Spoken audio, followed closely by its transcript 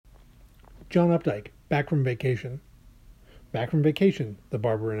John Updike, back from vacation. Back from vacation, the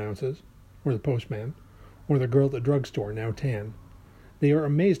barber announces, or the postman, or the girl at the drugstore, now tan. They are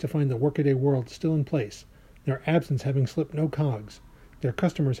amazed to find the workaday world still in place, their absence having slipped no cogs, their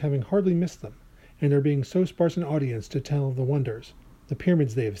customers having hardly missed them, and there being so sparse an audience to tell of the wonders, the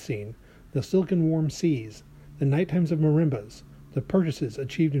pyramids they have seen, the silken warm seas, the night times of marimbas, the purchases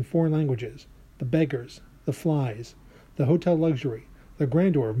achieved in foreign languages, the beggars, the flies, the hotel luxury, the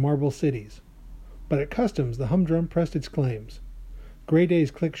grandeur of marble cities. But at customs the humdrum pressed its claims. Gray days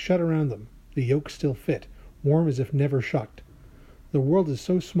click shut around them, the yokes still fit, warm as if never shucked. The world is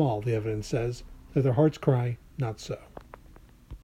so small, the evidence says, that their hearts cry, not so.